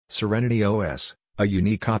Serenity OS, a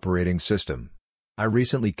unique operating system. I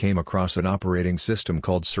recently came across an operating system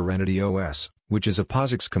called Serenity OS, which is a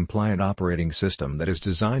POSIX-compliant operating system that is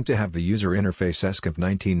designed to have the user interface-esque of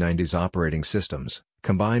 1990s operating systems,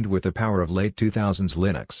 combined with the power of late 2000s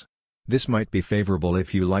Linux. This might be favorable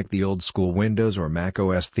if you like the old-school Windows or Mac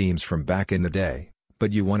OS themes from back in the day,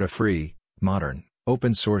 but you want a free, modern,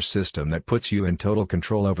 open-source system that puts you in total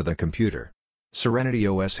control over the computer. Serenity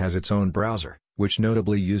OS has its own browser, which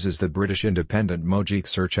notably uses the British independent Mojik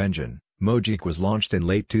search engine. Mojik was launched in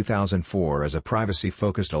late 2004 as a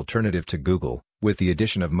privacy-focused alternative to Google, with the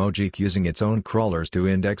addition of Mojik using its own crawlers to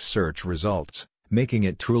index search results, making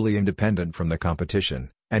it truly independent from the competition,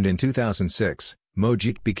 and in 2006,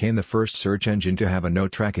 Mojik became the first search engine to have a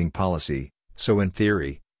no-tracking policy, so in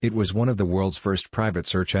theory, it was one of the world's first private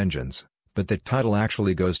search engines, but that title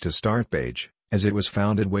actually goes to Startpage, as it was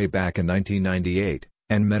founded way back in 1998,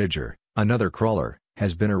 and Metager, another crawler,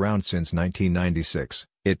 has been around since 1996.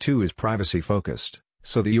 It too is privacy-focused,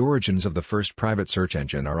 so the origins of the first private search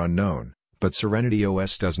engine are unknown, but Serenity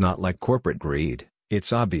OS does not like corporate greed.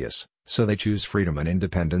 It's obvious, so they choose freedom and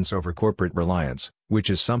independence over corporate reliance, which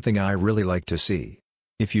is something I really like to see.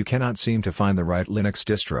 If you cannot seem to find the right Linux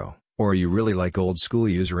distro, or you really like old-school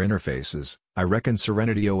user interfaces, I reckon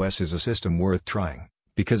Serenity OS is a system worth trying,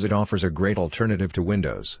 because it offers a great alternative to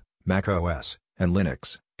Windows, Mac OS, and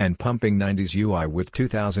Linux, and pumping 90s UI with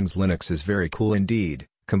 2000s Linux is very cool indeed,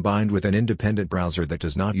 combined with an independent browser that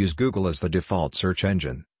does not use Google as the default search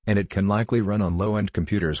engine, and it can likely run on low-end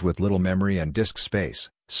computers with little memory and disk space,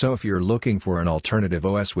 so if you're looking for an alternative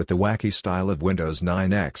OS with the wacky style of Windows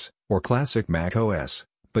 9X, or classic Mac OS,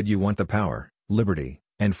 but you want the power, liberty,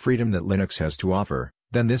 and freedom that Linux has to offer,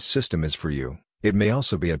 then this system is for you. It may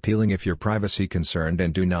also be appealing if you're privacy concerned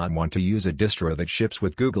and do not want to use a distro that ships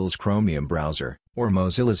with Google's Chromium browser, or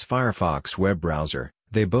Mozilla's Firefox web browser.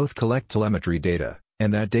 They both collect telemetry data,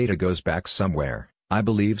 and that data goes back somewhere. I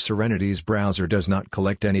believe Serenity's browser does not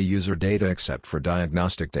collect any user data except for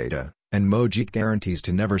diagnostic data, and Mojik guarantees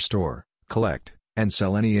to never store, collect, and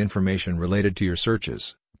sell any information related to your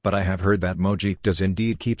searches. But I have heard that Mojik does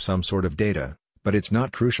indeed keep some sort of data, but it's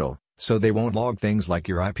not crucial, so they won't log things like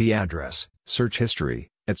your IP address, search history,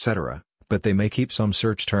 etc., but they may keep some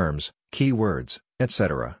search terms, keywords,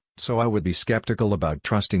 etc., so I would be skeptical about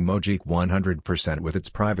trusting Mojik 100% with its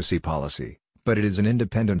privacy policy, but it is an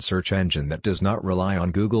independent search engine that does not rely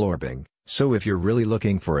on Google or Bing, so if you're really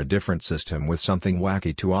looking for a different system with something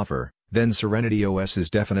wacky to offer, then Serenity OS is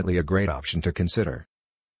definitely a great option to consider.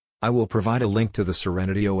 I will provide a link to the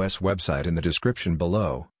Serenity OS website in the description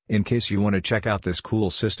below, in case you want to check out this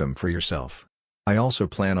cool system for yourself. I also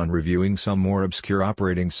plan on reviewing some more obscure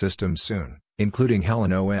operating systems soon, including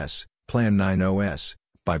Helen OS, Plan 9 OS,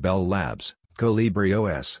 by Bell Labs, Colibri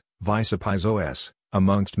OS, Visapies OS,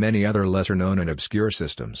 amongst many other lesser-known and obscure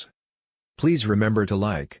systems. Please remember to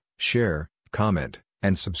like, share, comment,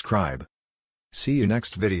 and subscribe. See you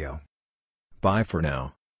next video. Bye for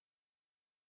now.